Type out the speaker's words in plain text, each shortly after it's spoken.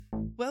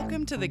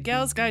Welcome to the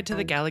Gals Guide to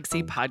the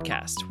Galaxy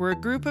podcast, where a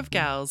group of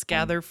gals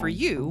gather for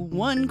you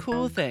one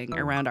cool thing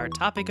around our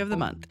topic of the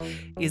month.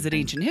 Is it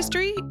ancient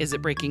history? Is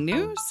it breaking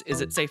news? Is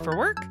it safe for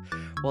work?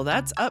 Well,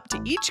 that's up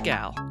to each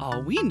gal.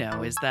 All we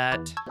know is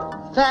that...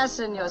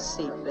 Fasten your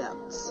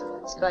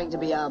seatbelts. It's going to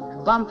be a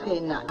bumpy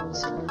night.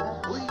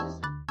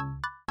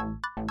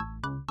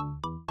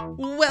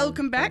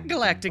 Welcome back,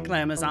 Galactic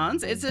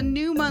Glamazons. It's a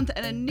new month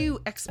and a new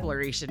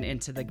exploration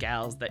into the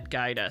gals that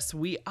guide us.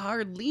 We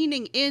are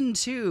leaning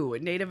into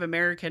Native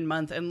American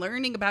Month and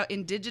learning about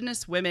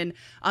Indigenous women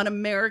on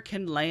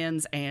American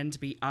lands and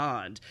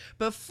beyond.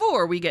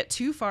 Before we get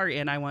too far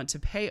in, I want to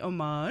pay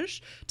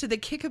homage to the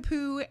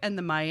Kickapoo and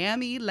the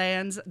Miami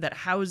lands that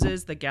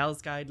houses the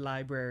Gals Guide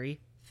Library.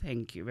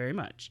 Thank you very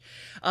much.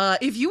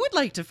 If you would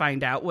like to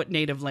find out what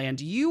native land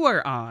you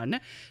are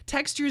on,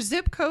 text your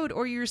zip code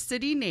or your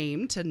city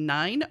name to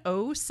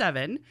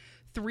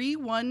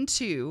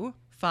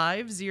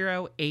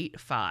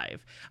 907-312-5085.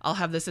 I'll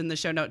have this in the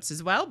show notes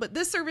as well, but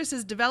this service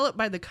is developed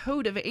by the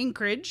Code of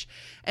Anchorage,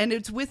 and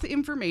it's with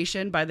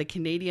information by the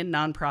Canadian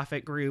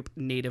nonprofit group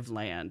Native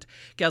Land.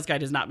 Gals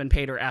Guide has not been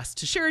paid or asked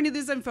to share any of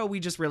this info. We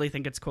just really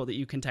think it's cool that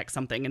you can text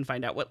something and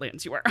find out what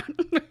lands you are on.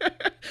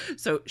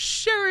 So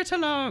share it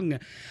along.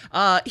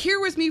 Here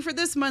with me for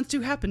this month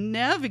to help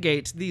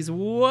navigate these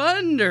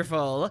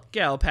wonderful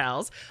gal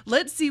pals.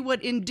 Let's see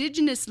what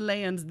Indigenous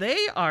lands they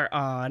are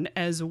on,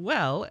 as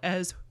well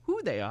as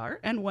who they are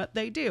and what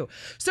they do.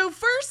 So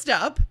first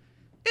up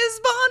is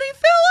Bonnie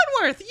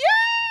Fillenworth. Yay!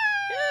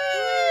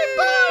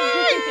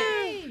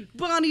 Bonnie!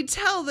 Bonnie,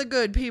 tell the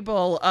good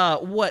people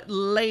what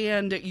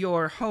land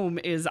your home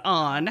is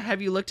on. Have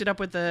you looked it up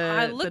with the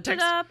I looked the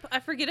text? it up. I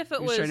forget if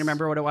it was... trying to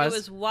remember what it was? It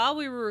was while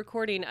we were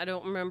recording. I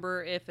don't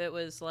remember if it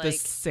was like... The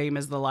same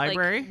as the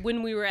library? Like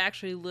when we were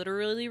actually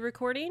literally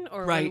recording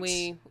or Right. when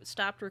we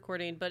stopped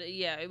recording. But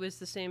yeah, it was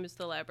the same as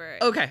the library.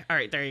 Okay, all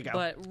right, there you go.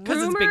 But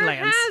Because it's big rumor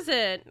lands. has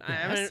it...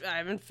 Yes. I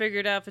haven't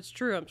figured out if it's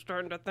true. I'm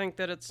starting to think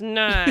that it's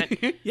not.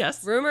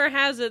 Yes. Rumor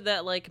has it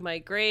that like my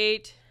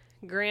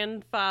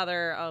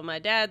great-grandfather on my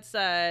dad's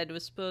side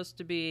was supposed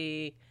to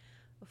be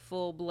a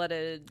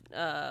full-blooded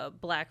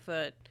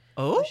Blackfoot.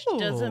 Oh. Which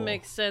doesn't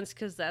make sense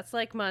because that's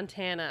like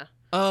Montana.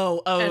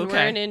 Oh, And we're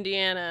in okay.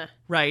 Indiana.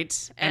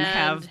 Right, and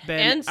have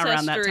been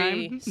around that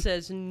Ancestry time.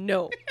 says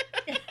no.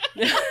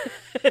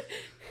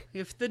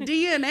 If the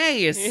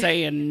DNA is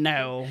saying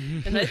no,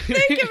 And I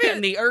think of it.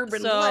 and the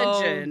urban So,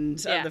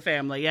 legend yeah. of the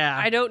family, yeah.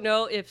 I don't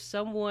know if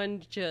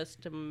someone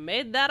just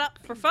made that up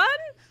for fun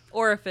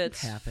or if it's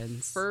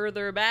happens.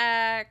 further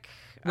back.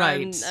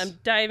 Right. I'm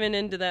diving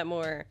into that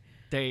more.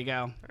 There you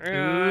go.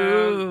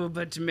 Ooh,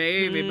 but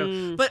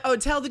maybe. But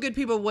tell the good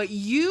people what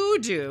you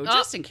do,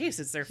 just in case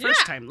it's their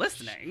first time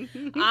listening.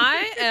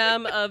 I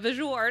am a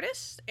visual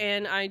artist,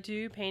 and I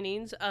do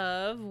paintings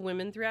of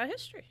women throughout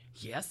history.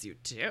 Yes, you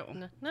do.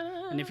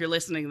 And if you're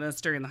listening to this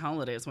during the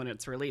holidays when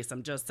it's released,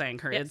 I'm just saying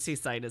her Etsy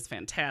site is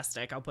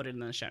fantastic. I'll put it in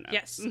the show notes.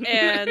 Yes,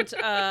 and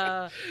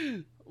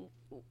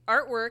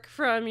artwork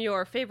from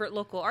your favorite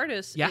local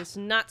artists is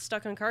not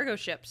stuck on cargo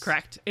ships.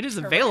 Correct. It is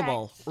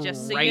available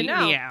Just so right you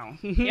know. now.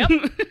 Yep.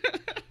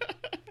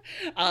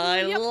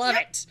 I love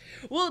it.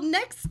 Well,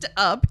 next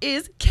up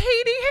is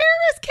Katie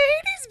Harris.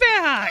 Katie's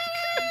back.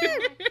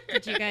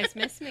 Did you guys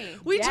miss me?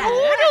 We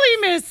totally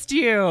missed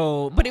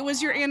you. But it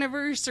was your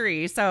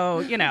anniversary, so,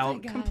 you know,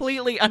 gosh.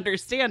 completely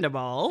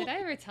understandable. Did I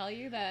ever tell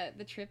you that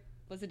the trip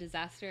was a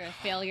disaster, a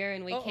failure,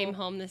 and we came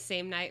home the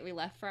same night we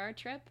left for our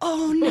trip?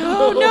 Oh,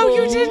 no,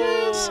 you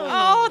didn't.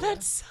 Oh,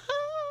 that sucks.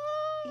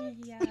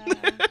 Yeah.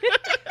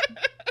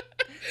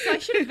 So I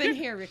should have been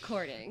here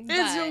recording.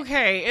 It's but-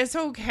 okay. It's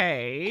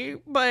okay.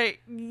 But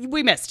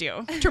we missed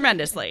you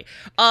tremendously.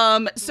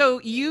 So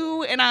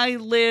you and I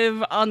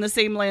live on the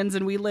same lands,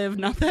 and we live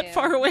not that Yeah.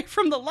 far away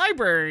from the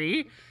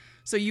library.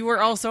 So you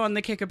were also on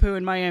the Kickapoo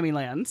and Miami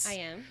lands. I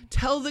am.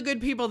 Tell the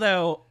good people,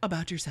 though,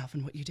 about yourself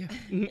and what you do.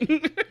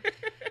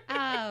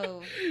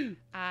 Oh,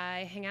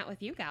 I hang out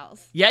with you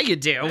gals. Yeah, you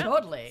do.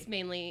 Totally. That's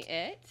mainly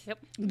it. Yep.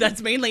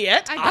 That's mainly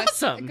it.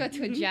 Awesome. I go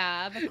to a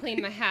job. I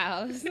clean my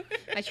house.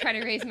 I try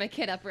to raise my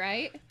kid up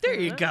right. There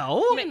you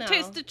go. No.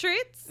 Taste the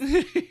treats.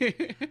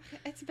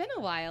 It's been a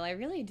while. I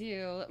really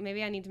do.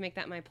 Maybe I need to make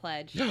that my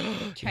pledge.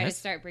 Try to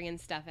start bringing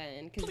stuff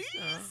in. Please.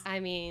 I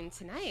mean,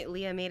 tonight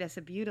Leah made us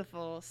a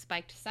beautiful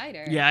spiked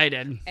cider. Yeah, I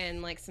did.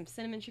 And like some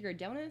cinnamon sugar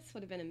donuts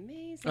would have been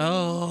amazing.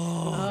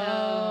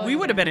 Oh. So, We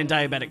would have been in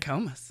diabetic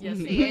comas. Yes,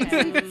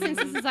 since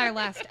this is our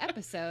last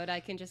episode, I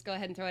can just go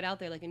ahead and throw it out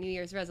there like a New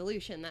Year's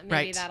resolution that maybe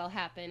Right. that'll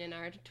happen in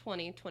our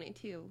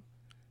 2022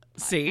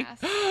 See?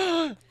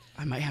 podcast.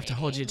 I might have to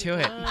hold you to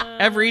it.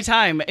 Every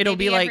time. It'll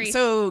maybe be like, every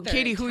so, third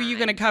Katie, who are you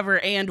time. going to cover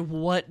and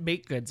what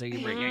baked goods are you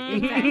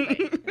bringing?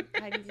 Exactly.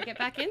 I need to get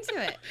back into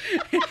it.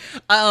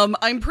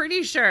 I'm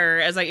pretty sure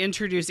as I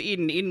introduce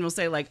Eden will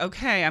say like,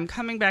 okay, I'm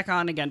coming back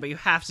on again, but you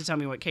have to tell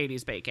me what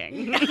Katie's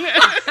baking.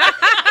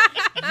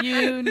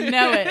 You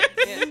know it.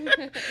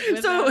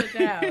 Without a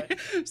doubt.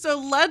 So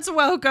let's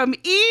welcome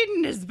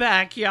Eden is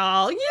back,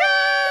 y'all. Yay!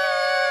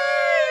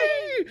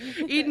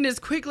 Eden is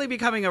quickly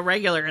becoming a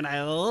regular, and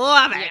I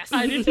love it.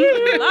 I do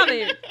too. Love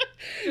it.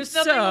 There's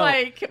nothing So-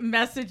 like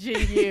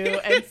messaging you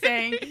and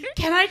saying,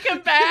 "Can I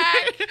come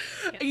back?"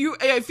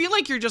 I feel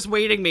like you're just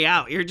waiting me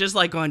out. You're just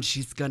like going,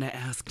 she's gonna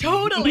ask me.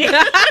 Totally.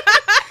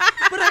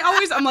 But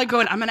I'm like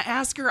going, I'm gonna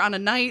ask her on a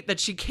night that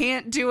she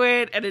can't do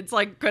it, and it's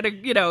like gonna,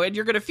 and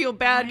you're gonna feel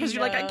bad because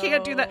you're like, I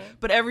can't do that. know.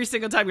 But every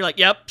single time you're like,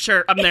 yep,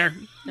 sure, I'm there.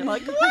 I'm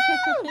like, woo!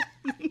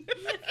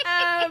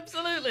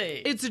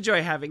 Absolutely. It's a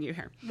joy having you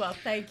here. Well,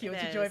 thank you.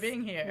 It's a joy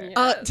being here.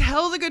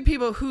 Tell the good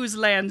people whose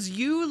lands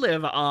you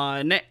live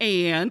on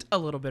and a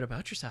little bit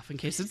about yourself in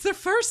case it's their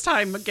first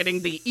time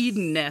getting the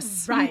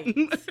Eden-ness. Right.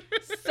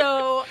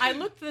 So I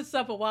looked this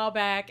up a while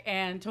back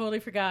and totally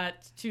forgot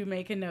to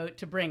make a note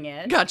to bring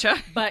it. Gotcha.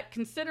 But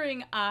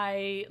considering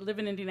I live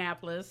in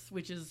Indianapolis,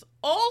 which is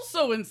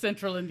also in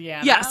central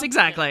Indiana. Yes,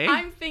 exactly.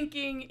 I'm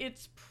thinking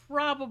it's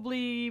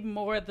probably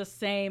more the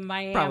same.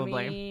 Miami,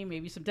 Probably.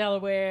 maybe some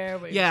Delaware,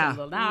 maybe Yeah.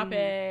 some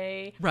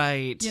Lenape.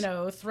 Right.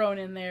 Thrown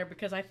in there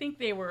because I think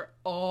they were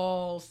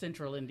all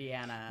central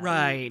Indiana.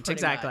 Right, pretty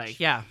exactly. much.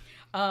 Yeah.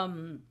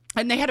 And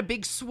they had a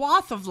big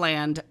swath of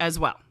land as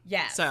well.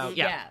 Yes. So,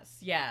 yeah.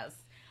 Yes.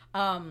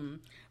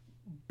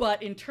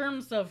 But in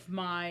terms of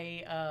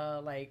my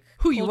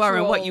Who you are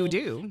and what you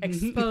cultural do.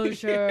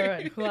 exposure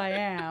and who I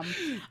am,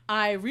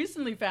 I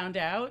recently found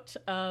out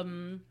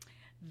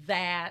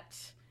that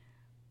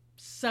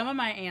some of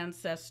my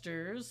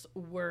ancestors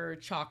were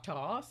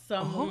Choctaw,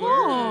 some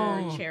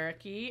were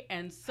Cherokee,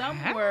 and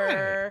some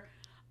were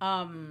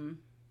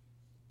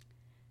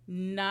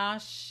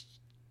Nash.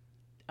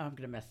 I'm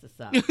gonna mess this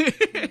up.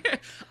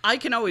 I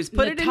can always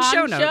put it in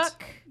show notes.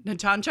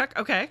 Natanchuk?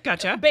 Okay,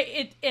 gotcha. But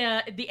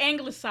the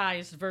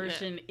anglicized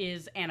version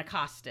is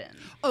Anacostan.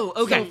 Oh,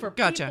 okay, So for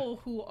gotcha.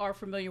 people who are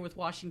familiar with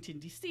Washington,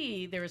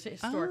 D.C., there is a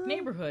historic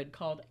neighborhood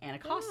called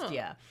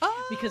Anacostia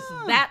because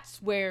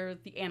that's where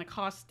the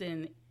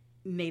Anacostan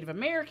Native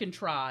American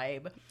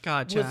tribe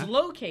Gotcha. was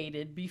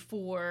located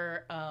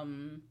before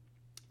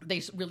they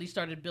really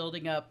started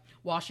building up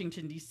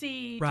Washington, D.C.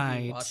 to be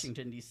Right.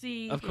 Washington,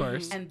 D.C. Of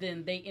course. And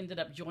then they ended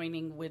up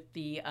joining with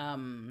the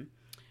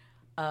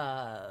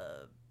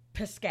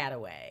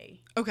Piscataway.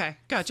 Okay,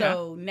 gotcha.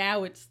 So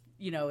now it's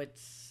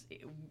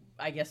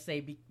I guess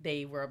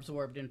they were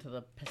absorbed into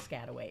the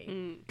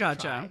Piscataway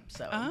Gotcha. tribe.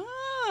 So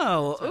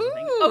Oh, sort of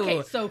thing. ooh.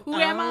 Okay, so who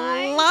am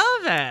I?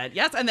 Love it.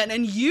 Yes,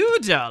 and you,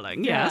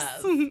 darling.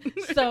 Yes.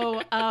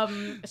 So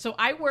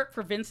I work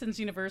for Vincennes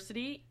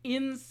University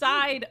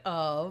inside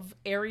of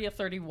Area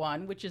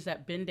 31, which is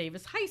at Ben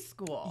Davis High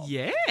School.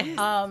 Yeah.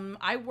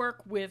 I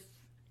work with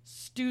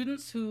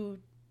students who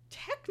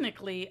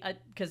technically,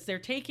 because they're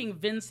taking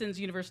Vincennes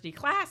University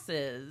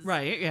classes,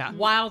 Right. Yeah.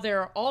 while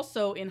they're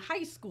also in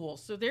high school.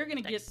 So they're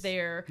going to get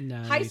their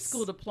high Nice.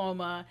 school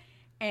diploma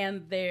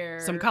and their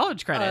Some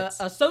college credits.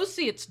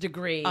 associate's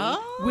degree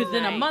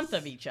within a month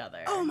of each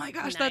other. Oh my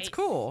gosh, that's Nice.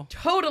 cool.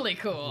 Totally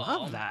cool.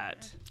 Love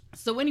that.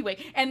 So anyway,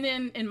 and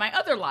then in my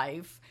other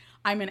life,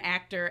 I'm an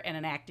actor and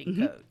an acting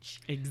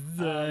coach.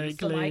 Exactly.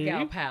 So my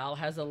gal pal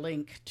has a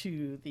link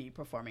to the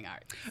performing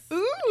arts.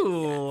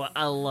 Ooh,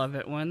 I love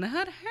it when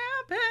that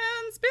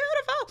happens.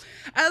 Beautiful.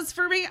 As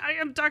for me, I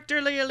am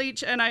Dr. Leah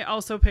Leach, and I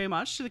also pay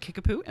homage to the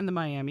Kickapoo and the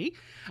Miami.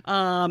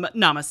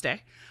 Namaste.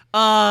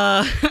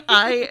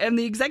 I am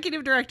the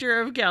executive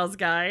director of Gal's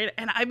Guide,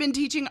 and I've been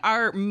teaching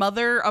our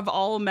Mother of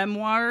All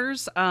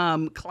Memoirs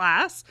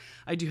class.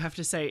 I do have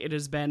to say it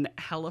has been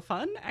hella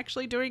fun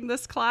actually doing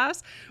this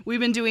class. We've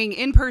been doing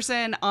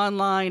in-person,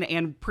 online,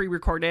 and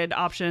pre-recorded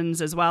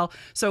options as well.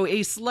 So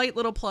a slight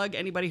little plug,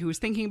 anybody who was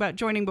thinking about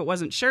joining but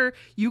wasn't sure,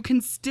 you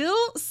can still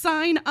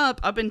sign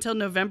up until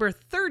November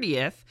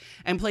 30th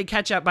and play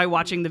catch up by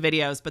watching the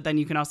videos, but then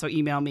you can also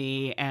email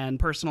me and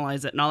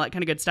personalize it and all that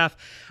kind of good stuff.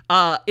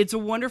 It's a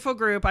wonderful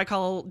group. I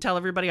tell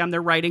everybody I'm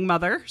their writing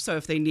mother. So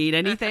if they need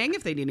anything,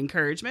 if they need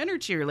encouragement or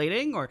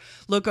cheerleading or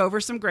look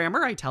over some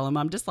grammar, I tell them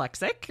I'm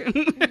dyslexic.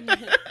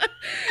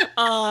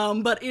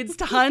 But it's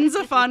tons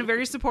of fun,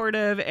 very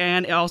supportive.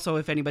 And also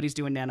if anybody's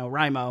doing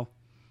NaNoWriMo,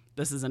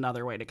 this is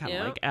another way to kind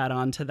of like add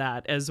on to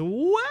that as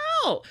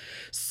well.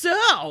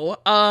 So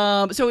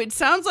it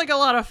sounds like a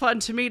lot of fun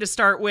to me to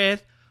start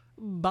with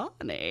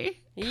Bonnie.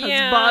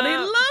 Because Bonnie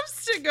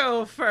loves to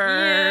go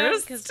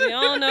first. because we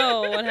all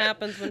know what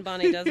happens when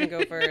Bonnie doesn't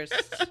go first.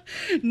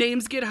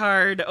 Names get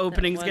hard,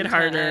 openings one get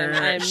harder,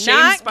 time. I'm shame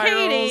not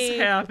spirals Katie.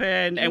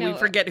 happen, and we know,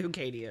 forget who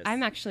Katie is.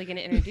 I'm actually going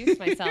to introduce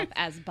myself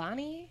as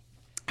Bonnie.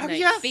 Oh,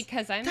 yes.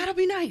 Because I'm That'll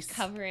be nice.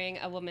 covering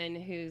a woman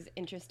who's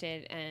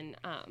interested in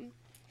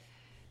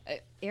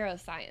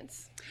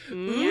aeroscience.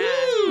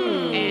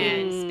 Ooh.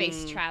 And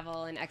space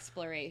travel and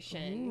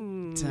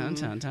exploration. Dun,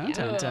 dun, dun,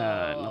 dun, Yeah.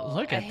 dun.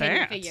 Look A at hidden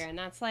that. figure, and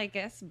that's like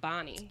us,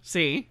 Bonnie.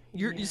 See,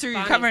 you're Bonnie's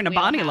covering a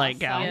Bonnie wheelhouse, like so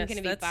gal. I'm Yes, going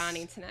to be that's-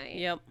 Bonnie tonight.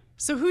 Yep.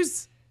 So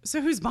who's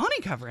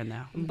Bonnie covering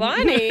now?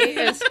 Bonnie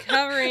is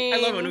covering. I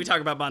love when we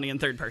talk about Bonnie in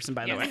third person.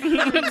 By the way,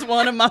 it's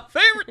one of my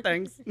favorite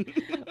things.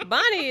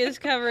 Bonnie is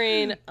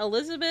covering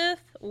Elizabeth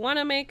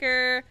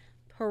Wanamaker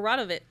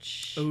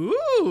Perodovich.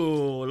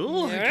 Ooh,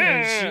 look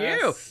at you.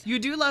 Yes. You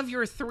do love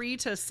your 3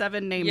 to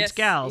 7 named Yes,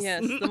 gals.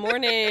 yes. The more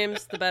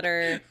names, the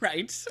better.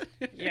 Right.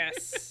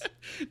 Yes.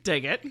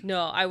 Dig it.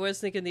 No, I was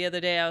thinking the other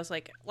day, I was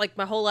like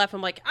my whole life,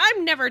 I'm like,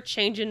 I'm never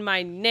changing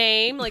my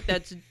name. Like,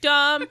 that's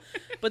dumb.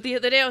 But the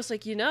other day, I was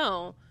like,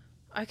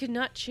 I could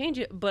not change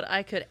it, but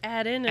I could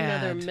add in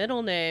another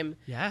middle name.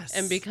 Yes.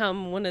 And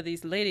become one of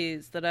these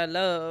ladies that I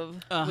love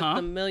with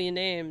the million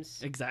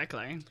names.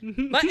 Exactly.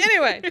 But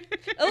anyway,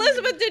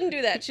 Elizabeth didn't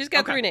do that. She's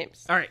got Okay. 3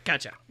 names. All right,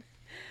 gotcha.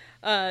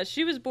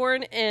 She was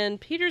born in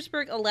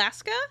Petersburg,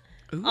 Alaska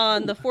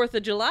on the 4th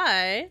of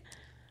July,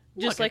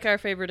 just like our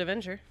favorite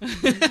Avenger.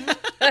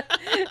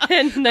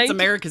 That's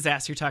America's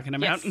ass you're talking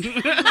about.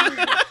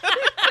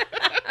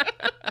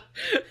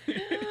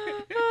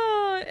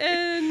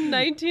 In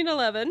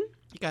 1911,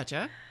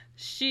 Gotcha.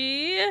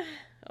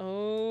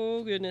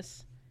 oh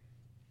goodness,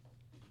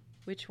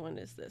 which one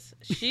is this?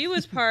 She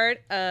was part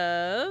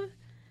of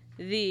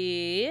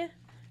you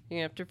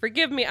have to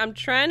forgive me, I'm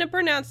trying to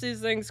pronounce these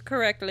things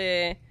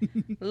correctly,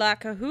 La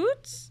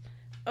Cahoots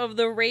of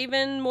the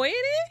Raven moiety,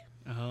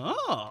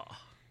 Oh.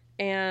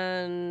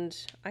 and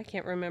I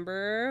can't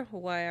remember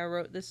why I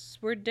wrote this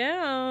word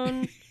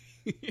down.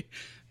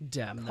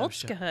 Damn no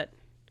shit. Holtzcahut.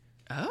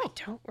 Oh.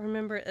 Don't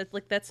remember it.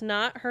 Like, that's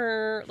not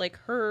her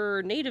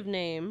her native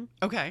name,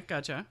 Okay,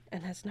 gotcha.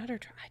 and that's not her.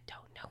 I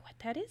don't know what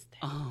that is.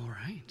 Then. All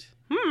right.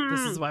 This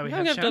is why we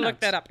I'm have gonna have to look show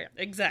that notes. up here.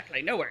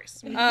 Exactly. No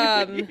worries.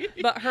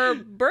 But her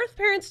birth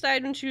parents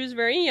died when she was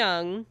very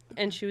young,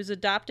 and she was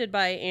adopted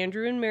by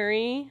Andrew and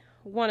Mary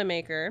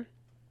Wanamaker,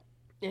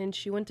 and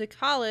she went to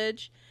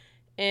college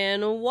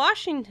in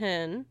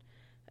Washington,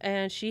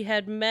 and she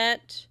had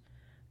met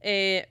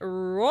a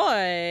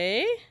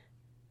Roy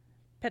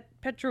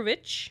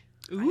Petrovich.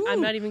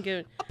 I'm not even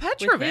good A with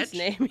Petrovich. his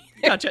name.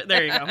 Gotcha.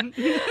 There you go.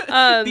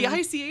 The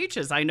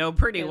ICHs I know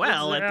pretty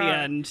well at the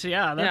end.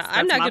 Yeah, that's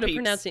I'm that's not my good at peeps.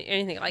 pronouncing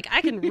anything. Like, I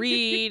can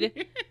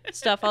read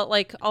stuff,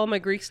 like all my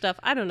Greek stuff.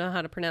 I don't know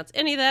how to pronounce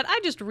any of that.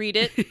 I just read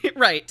it.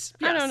 Right.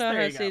 I don't Yes, know how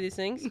there to you say go. these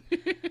things.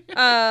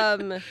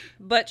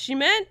 But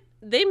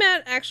they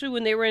met actually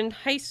when they were in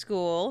high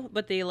school,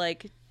 but they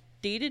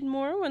dated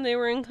more when they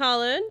were in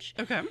college.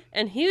 Okay.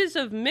 And he was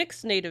of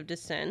mixed native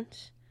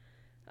descent.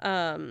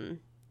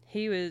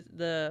 He was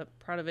the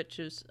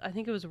Prodovich's, I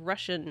think it was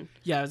Russian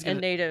Yeah, I was gonna.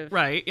 and native.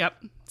 Right.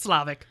 Yep.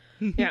 Slavic.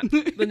 Yeah.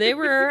 But they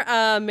were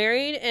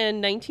married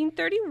in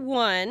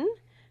 1931,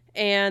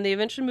 and they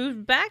eventually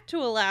moved back to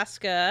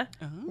Alaska.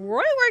 Oh.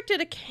 Roy worked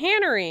at a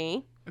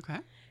cannery, Okay.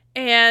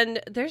 and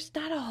there's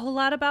not a whole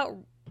lot about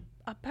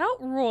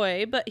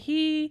Roy, but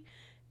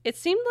it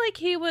seemed like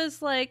he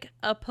was like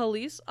a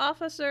police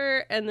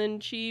officer, and then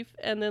chief,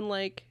 and then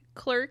like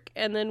clerk,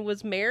 and then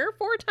was mayor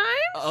 4 times.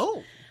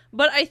 Oh.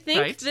 But I think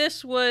Right.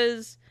 this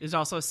was Is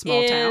also a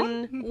small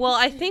town. well,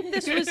 I think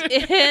this was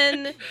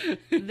in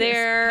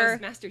their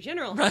Postmaster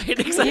General. Right.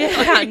 Exactly.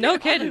 yeah, no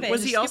kidding.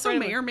 Was he Just also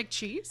skip right Mayor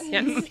McCheese?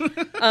 Yes.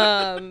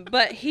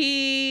 But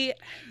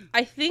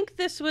I think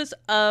this was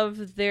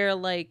of their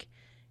like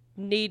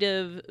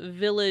native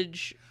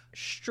village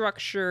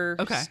structure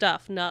Okay.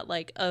 stuff, not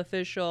like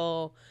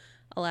official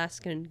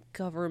Alaskan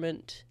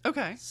government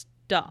Okay.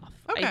 stuff.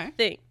 I Okay.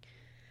 think.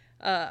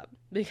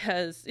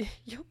 Because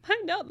you'll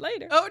find out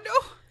later. Oh no.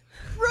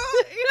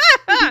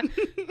 Right.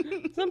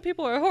 Some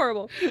people are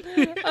horrible.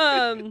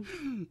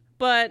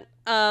 But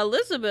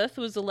Elizabeth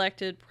was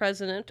elected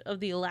president of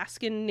the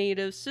Alaskan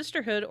Native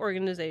Sisterhood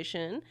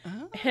Organization,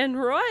 Oh. and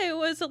Roy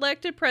was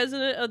elected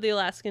president of the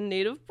Alaskan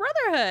Native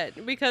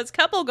Brotherhood because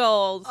couple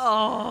goals.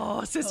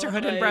 Oh,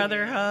 sisterhood and my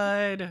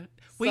brotherhood.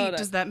 Wait, Soda.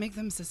 does that make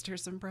them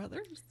sisters and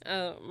brothers?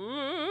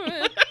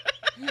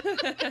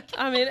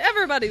 I mean,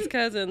 everybody's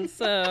cousins,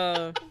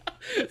 so.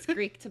 It's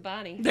Greek to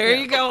Bonnie. There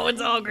you go.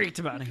 It's all Greek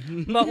to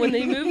Bonnie. But when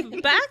they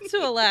moved back to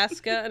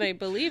Alaska, and I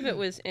believe it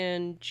was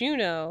in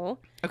Juneau,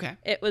 Okay.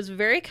 it was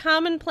very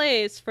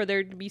commonplace for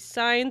there to be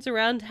signs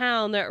around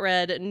town that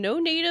read, "No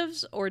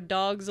natives or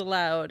dogs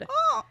allowed."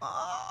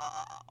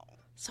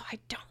 So I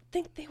don't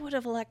think they would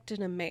have elected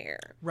a mayor.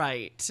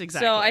 Right.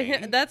 Exactly.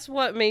 So that's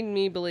what made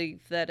me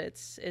believe that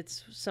it's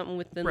something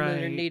within their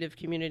Right. native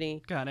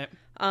community. Got it.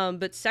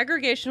 But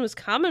segregation was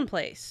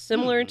commonplace,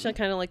 similar to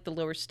kind of like the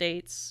lower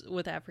states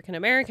with African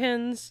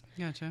Americans,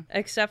 Gotcha.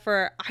 except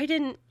for I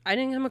didn't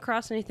come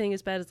across anything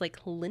as bad as like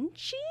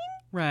lynching,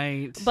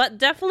 Right. but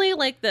definitely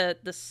like the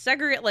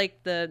segregate,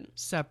 like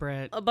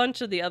Separate. a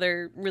bunch of the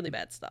other really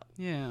bad stuff,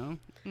 Yeah.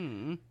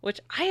 Hmm. which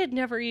I had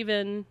never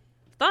even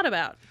thought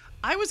about.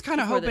 I was kind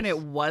of Before hoping this. it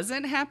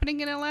wasn't happening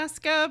in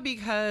Alaska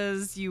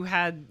because you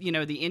had,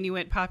 the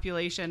Inuit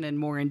population and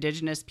more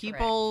indigenous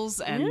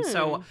peoples. And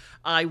so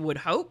I would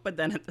hope, but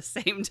then at the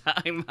same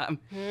time,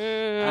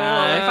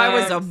 if I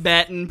was a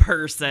betting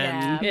person.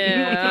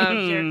 Yeah.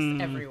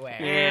 Jerks everywhere.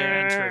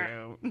 Yeah,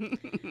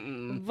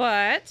 true.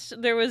 But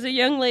there was a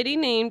young lady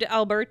named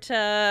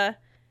Alberta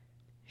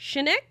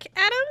Shinek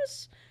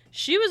Adams.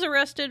 She was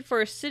arrested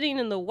for sitting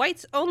in the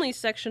whites-only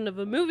section of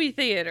a movie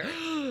theater.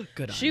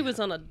 Good on She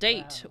was on a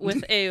date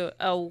with a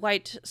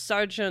white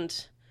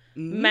sergeant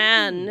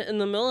man in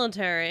the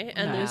military,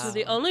 and those were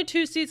the Wow. only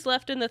 2 seats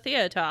left in the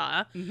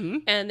theater.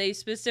 And they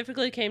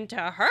specifically came to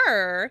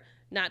her,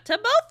 not to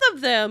both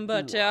of them,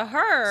 but to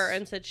her,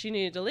 and said she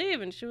needed to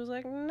leave, and she was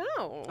like,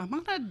 no. I'm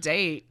on a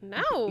date.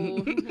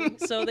 No.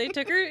 So they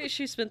took her,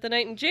 she spent the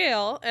night in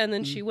jail, and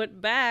then she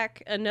went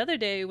back another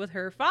day with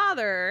her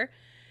father,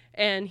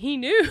 and he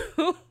knew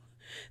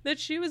that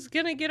she was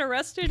going to get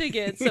arrested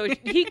again. So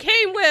he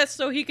came with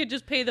so he could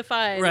just pay the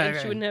fine, and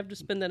she wouldn't have to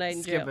spend the night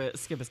in jail.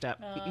 Skip a step.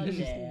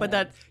 yeah. But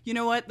that, you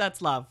know what? That's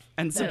love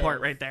and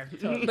support right there.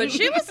 But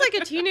she was like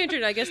a teenager,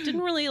 and I guess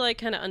didn't really like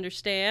kind of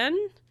understand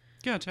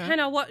Gotcha. kind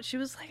of what she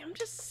was like. I'm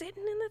just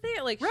sitting in the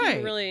theater. Like she Right.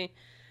 didn't really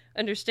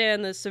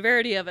understand the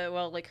severity of it.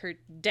 Well, like her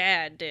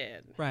dad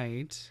did.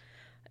 Right.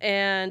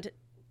 And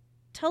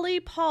Tully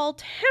Paul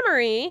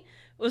Temery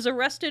was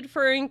arrested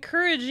for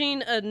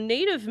encouraging a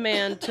native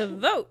man to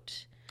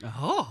vote.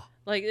 Oh.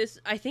 Like this,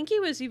 I think he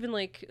was even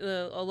like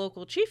a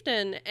local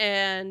chieftain,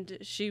 and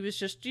she was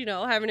just,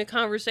 having a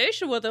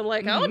conversation with him,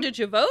 like, "Oh, did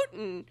you vote?"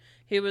 And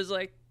he was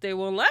like, "They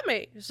won't let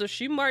me." So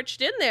she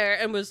marched in there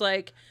and was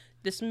like,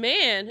 "This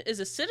man is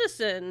a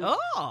citizen.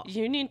 Oh.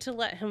 You need to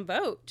let him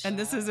vote." And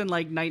this is in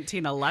like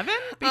 1911?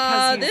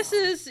 This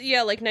is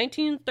like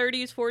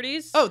 1930s,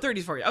 40s. Oh,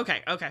 30s, 40s.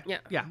 Okay. Yeah.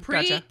 Yeah.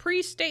 Gotcha.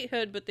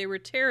 Pre-statehood, but they were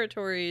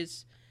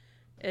territories,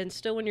 and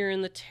still when you're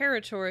in the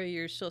territory,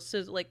 you're still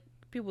like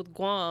people with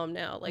Guam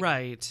now, like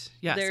Right.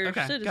 Yes. they're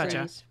Okay.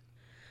 citizens.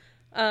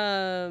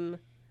 And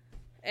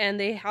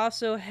they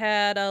also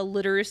had a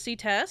literacy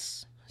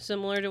test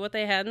similar to what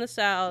they had in the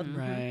South. Gotcha.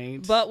 Right.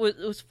 But what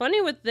was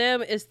funny with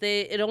them is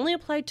it only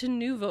applied to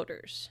new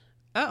voters,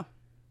 Oh.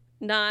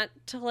 not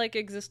to like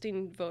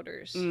existing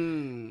voters.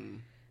 Mm.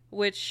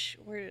 Which,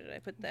 where did I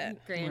put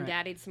that?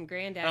 Granddaddy, some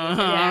granddaddy.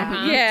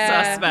 Uh-huh.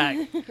 Yeah.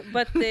 Suspect.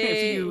 But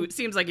they,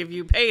 Seems like if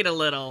you paid a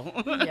little.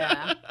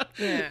 Yeah.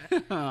 yeah.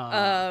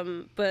 Aw.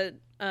 But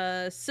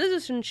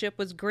citizenship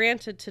was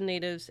granted to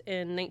natives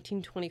in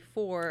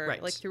 1924,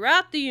 Right. like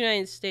throughout the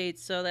United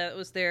States. So that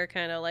was their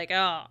kind of like,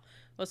 oh,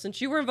 well,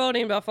 since you were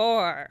voting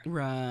before.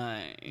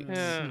 Right.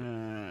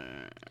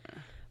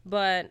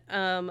 But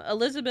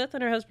Elizabeth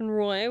and her husband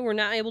Roy were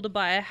not able to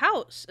buy a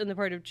house in the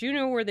part of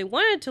Juneau where they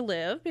wanted to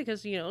live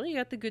because, you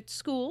got the good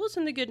schools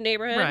and the good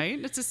neighborhood. Right.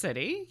 It's a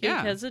city.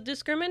 Yeah. Because of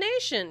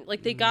discrimination.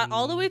 Like they got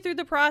all the way through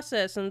the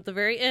process, and at the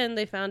very end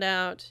they found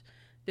out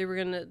they were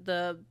gonna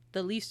the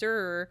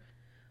leaser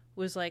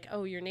was like,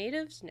 "Oh, you're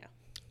natives? No."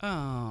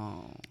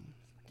 Oh.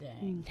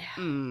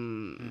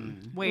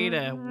 Dang. Way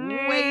to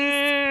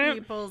waste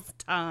people's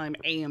time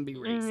and be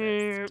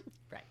racist.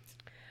 Right.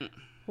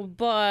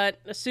 But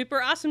a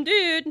super awesome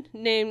dude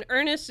named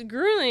Ernest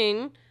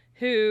Grueling,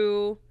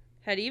 who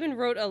had even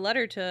wrote a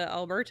letter to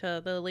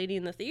Alberta, the lady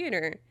in the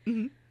theater.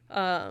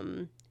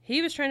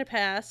 He was trying to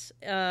pass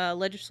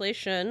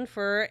legislation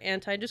for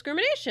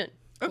anti-discrimination.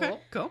 Okay.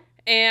 Cool.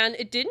 And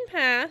it didn't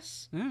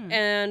pass. Mm.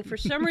 And for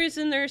some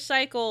reason, their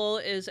cycle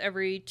is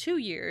every 2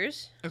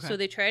 years. Okay. So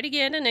they tried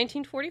again in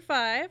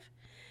 1945,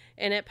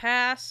 and it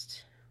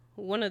passed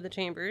one of the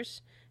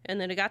chambers. And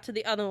then it got to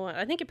the other one.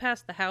 I think it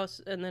passed the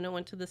House, and then it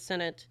went to the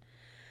Senate.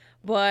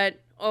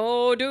 But,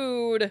 oh,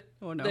 dude,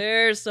 Oh, no.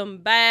 there's some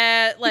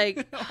bad,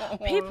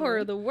 people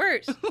are the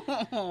worst.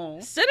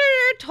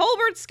 Senator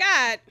Tolbert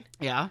Scott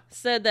Yeah.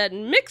 said that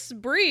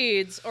mixed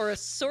breeds are a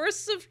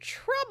source of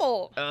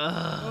trouble.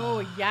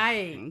 Oh,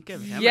 yikes.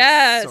 Give him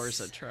Yes. a source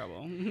of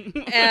trouble.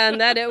 And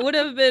that it would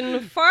have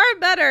been far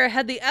better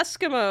had the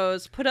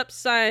Eskimos put up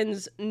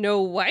signs,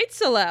 "No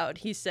whites allowed,"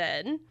 he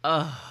said.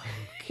 Oh.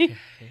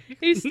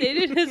 He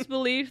stated his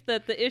belief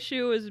that the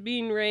issue was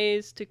being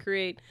raised to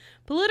create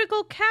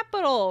political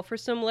capital for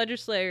some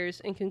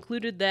legislators, and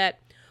concluded that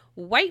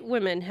white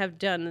women have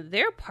done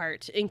their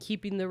part in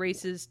keeping the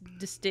races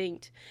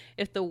distinct.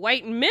 If the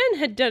white men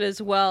had done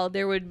as well,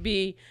 there would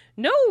be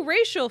no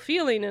racial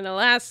feeling in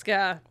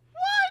Alaska.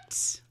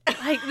 What?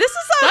 Like, this is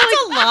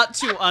That's a lot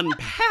to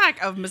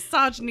unpack of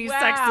misogyny, Wow.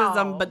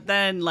 sexism, but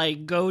then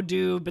go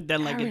do, but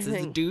then it's his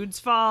Everything. dude's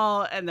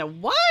fault, and then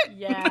what?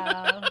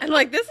 Yeah. And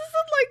this isn't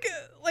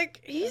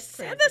he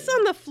said this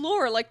on the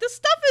floor. Like, this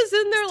stuff is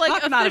in their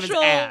talking out of his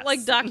official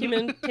ass.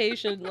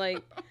 documentation.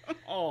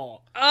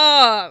 Oh.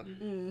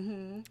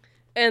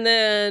 And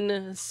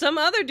then some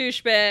other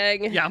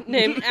douchebag Yeah.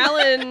 named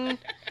Alan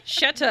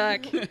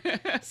Shattuck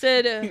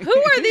said, "Who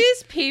are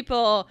these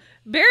people,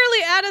 barely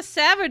out of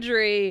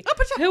savagery,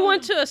 who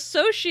want to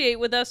associate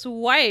with us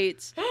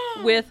whites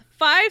with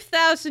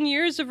 5,000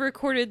 years of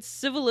recorded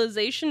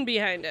civilization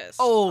behind us?"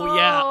 Oh,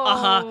 yeah.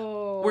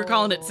 Uh-huh. We're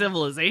calling it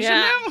civilization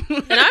Yeah. now?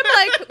 And I'm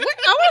like, I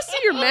want to see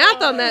your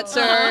math on that,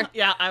 sir.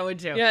 Yeah, I would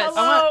too. Yes. I want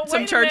Hello, some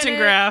wait a charts and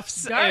minute.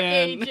 graphs. Dark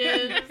and...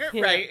 Ages.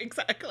 Right,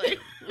 exactly.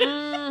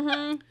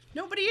 Mm-hmm.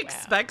 Nobody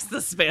expects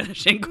the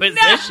Spanish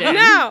Inquisition.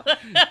 No.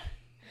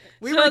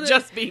 We So were the-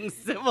 just being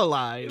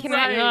civilized. Can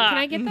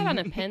I get that on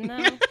a pen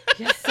though?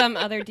 Some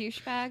other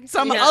douchebag.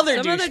 Some Yeah, other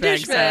some other douchebag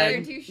douchebag.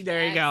 said. Douchebag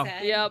There you go.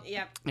 said, Yep.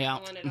 Yep. Yeah. I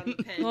want it on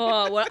the pen.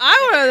 Oh, what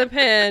I want on the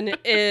pen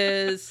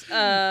is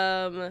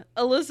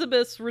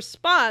Elizabeth's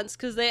response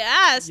because they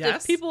asked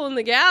Yes. if people in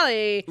the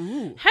galley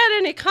Ooh. had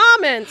any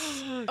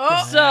comments.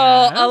 Oh, So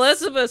Yes.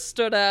 Elizabeth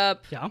stood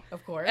up, Yeah.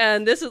 of course.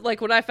 and this is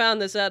like when I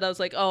found this out, I was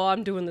like, "Oh,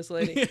 I'm doing this,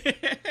 lady."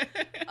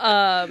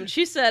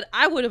 She said,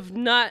 I would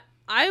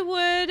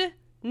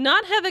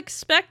not have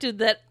expected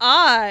that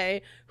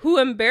I, who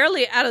am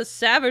barely out of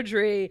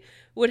savagery,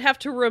 would have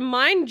to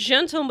remind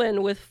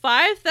gentlemen with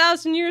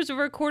 5,000 years of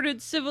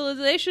recorded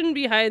civilization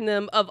behind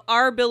them of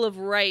our Bill of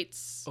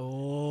Rights.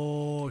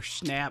 Oh,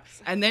 snap.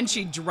 And then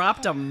she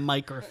dropped a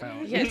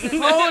microphone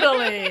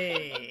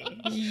Totally.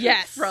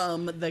 Yes.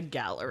 from the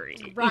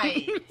gallery.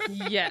 Right.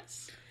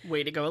 Yes.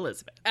 Way to go,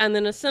 Elizabeth. And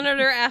then a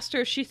senator asked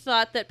her if she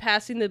thought that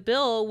passing the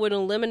bill would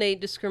eliminate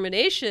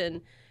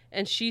discrimination.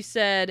 And she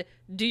said,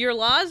 "Do your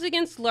laws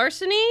against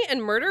larceny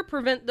and murder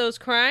prevent those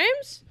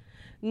crimes?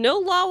 No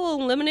law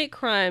will eliminate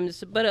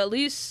crimes, but at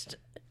least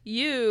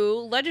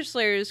you,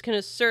 legislators, can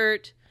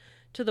assert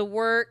to the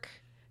work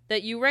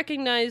that you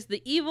recognize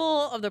the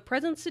evil of the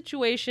present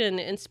situation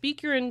and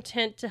speak your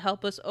intent to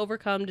help us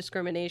overcome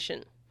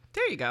discrimination."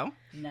 There you go.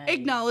 Nice.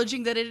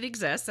 Acknowledging that it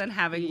exists and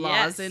having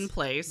laws Yes. in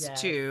place Yes.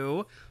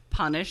 to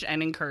punish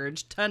and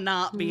encourage to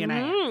not be an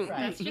ass. Right.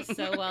 That's just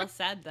so well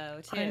said,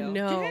 though, too. I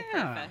know.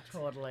 Yeah. Perfect.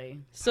 Totally.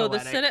 So the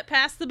Poetic. Senate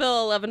passed the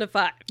bill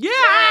 11-5. Yeah!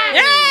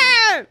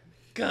 Yeah!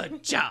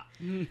 Good job.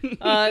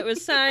 It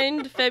was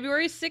signed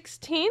February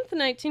 16th,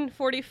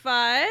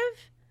 1945.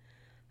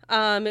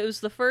 It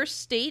was the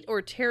first state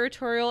or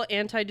territorial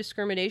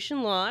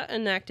anti-discrimination law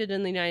enacted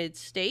in the United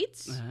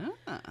States.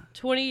 Ah,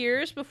 20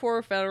 years before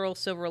a federal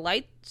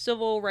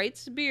civil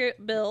rights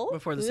bill.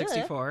 before the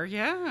 64,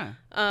 yeah.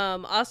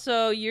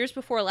 Also, years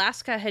before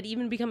Alaska had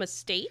even become a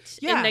state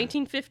in Yeah.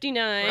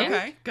 1959.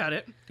 Okay, got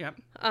it. Yep.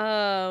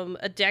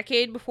 A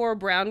decade before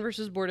Brown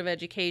versus Board of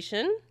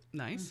Education.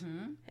 Nice.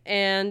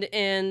 And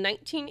in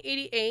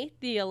 1988,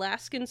 the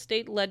Alaskan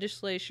state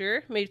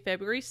legislature made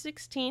February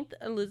 16th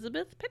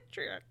Elizabeth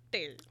Patriot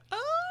Day.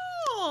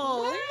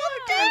 Oh,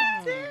 look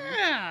at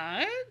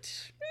that.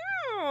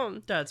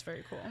 That's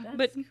very cool. That's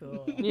But-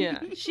 cool. Yeah.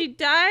 She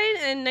died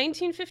in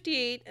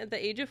 1958 at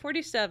the age of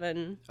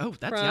 47 Oh,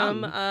 that's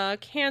from young.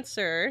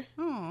 cancer.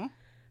 Oh.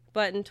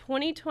 But in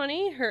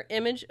 2020, her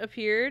image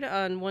appeared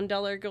on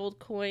 $1 gold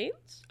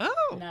coins.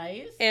 Oh.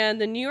 Nice.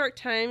 And the New York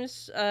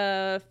Times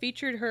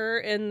featured her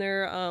in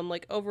their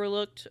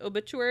overlooked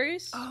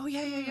obituaries. Oh,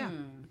 yeah.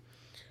 Hmm.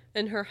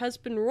 And her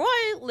husband Roy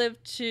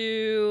lived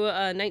to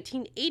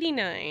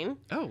 1989.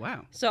 Oh,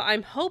 wow. So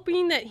I'm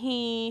hoping that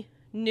he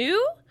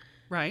knew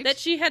Right. that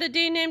she had a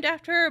day named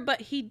after her, but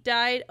he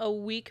died a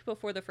week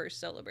before the first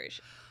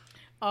celebration.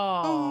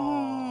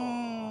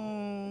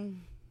 Oh.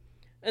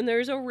 And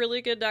there's a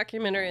really good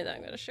documentary that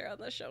I'm going to share on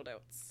the show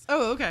notes.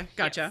 Oh, okay.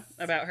 Gotcha.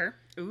 About her.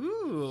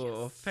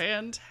 Ooh,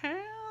 fantastic.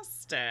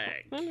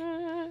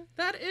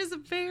 That is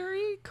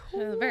very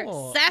cool. Very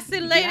sassy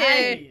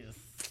lady. Nice.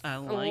 I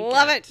like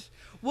Love it.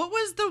 What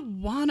was the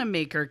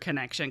Wanamaker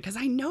connection? Because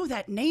I know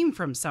that name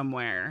from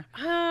somewhere.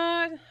 And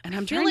I'm I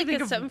feel trying like to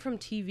think it's of. something from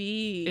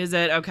TV. Is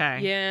it okay?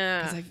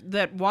 Yeah. Because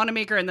that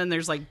Wanamaker, and then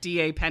there's like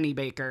D.A.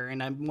 Pennybaker,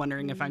 and I'm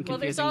wondering if I'm Well,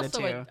 there's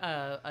confusing the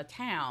also two. a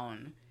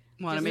town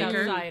Wanamaker.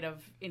 just outside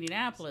of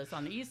Indianapolis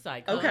on the east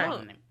side called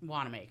Okay.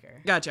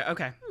 Wanamaker. Gotcha.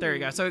 Okay. There you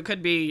go. So it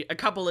could be a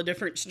couple of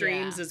different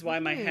streams, Yeah. is why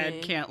my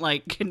head can't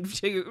like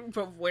confuse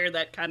where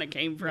that kind of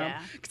came from.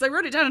 Yeah. Because I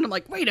wrote it down and I'm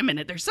like, wait a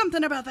minute, there's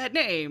something about that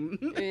name.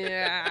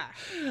 Yeah.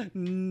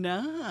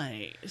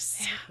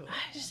 Nice.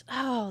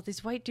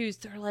 These white dudes,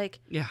 they're like,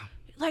 Yeah.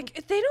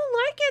 if they don't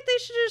like it, they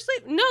should just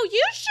leave. No,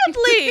 you should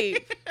leave.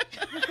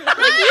 Like,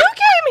 you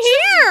came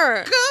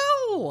here.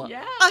 Go.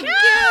 Yeah.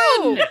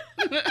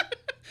 Again.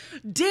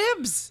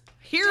 Dibs.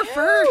 Here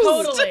first.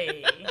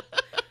 Totally.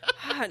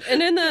 God.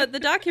 And in the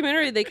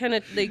documentary, they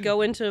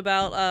go into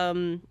about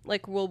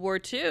like World War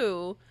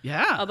II.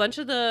 Yeah. A bunch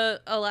of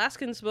the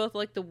Alaskans, both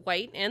like the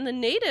white and the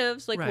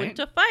natives, like Right. went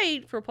to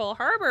fight for Pearl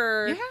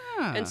Harbor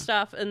Yeah. and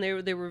stuff. And they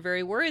were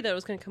very worried that it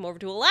was going to come over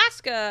to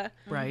Alaska.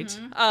 Right.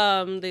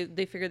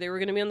 They figured they were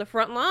going to be on the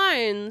front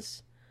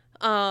lines.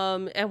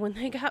 And when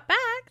they got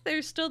back,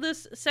 there's still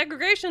this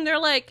segregation. They're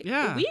like,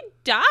 Yeah. we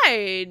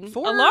died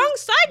For-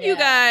 alongside you Yeah.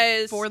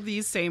 guys. For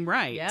these same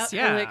rights. Yep.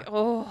 Yeah. And like,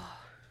 oh,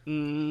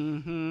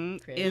 Mm-hmm.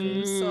 Crazy.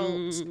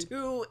 Insult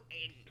to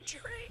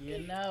injury. You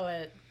know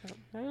it.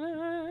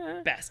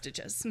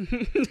 Bastages.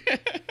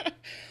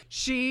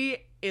 She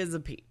is a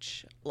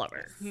peach. Love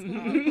her.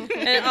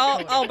 and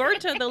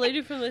Alberta, the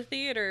lady from the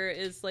theater,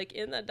 is like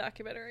in that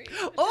documentary.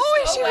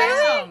 Oh, is she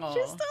really? Wow.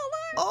 She's still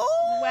alive.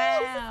 Oh,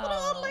 Wow.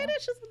 Little old lady,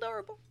 she's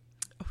adorable.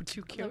 Oh,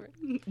 too cute.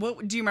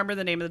 What do you remember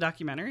the name of the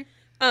documentary?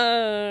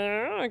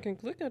 I can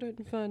click on it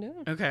and find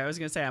out. Okay, I was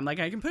gonna say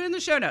I can put it in the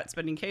show notes,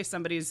 but in case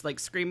somebody's like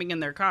screaming in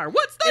their car,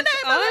 what's the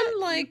It's name of it? on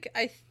like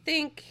I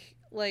think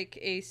like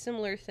a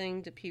similar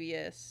thing to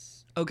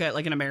PBS, Okay,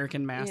 like an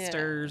American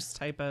Masters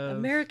type of.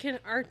 American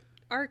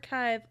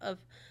Archive of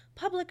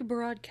Public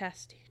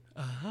Broadcasting.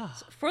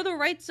 For the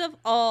rights of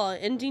all,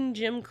 ending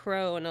Jim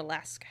Crow in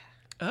Alaska.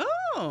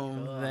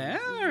 Oh,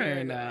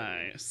 very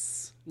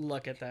nice.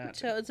 Look at that.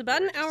 So it's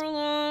about an hour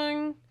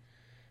long.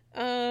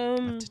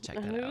 have to check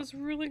that and it out. was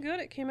really good.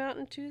 It came out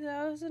in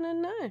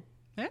 2009.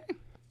 Hey,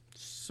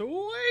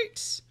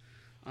 sweet.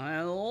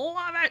 I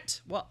love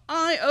it. Well,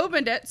 I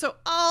opened it, so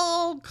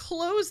I'll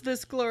close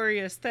this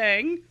glorious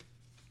thing.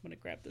 I'm going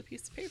to grab the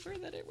piece of paper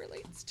that it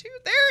relates to.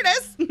 There it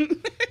is.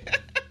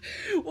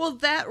 Well,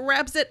 that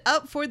wraps it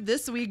up for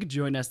this week.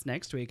 Join us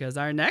next week as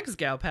our next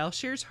gal pal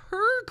shares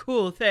her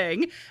cool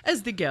thing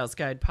as the Gals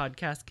Guide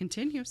podcast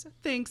continues.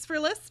 Thanks for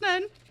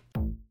listening.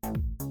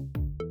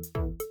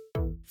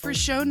 For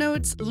show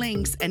notes,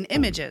 links, and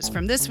images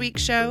from this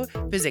week's show,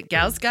 visit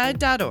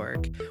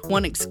galsguide.org.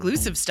 Want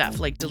exclusive stuff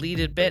like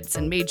deleted bits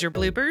and major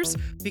bloopers?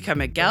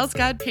 Become a Gals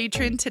Guide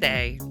patron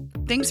today.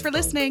 Thanks for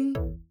listening.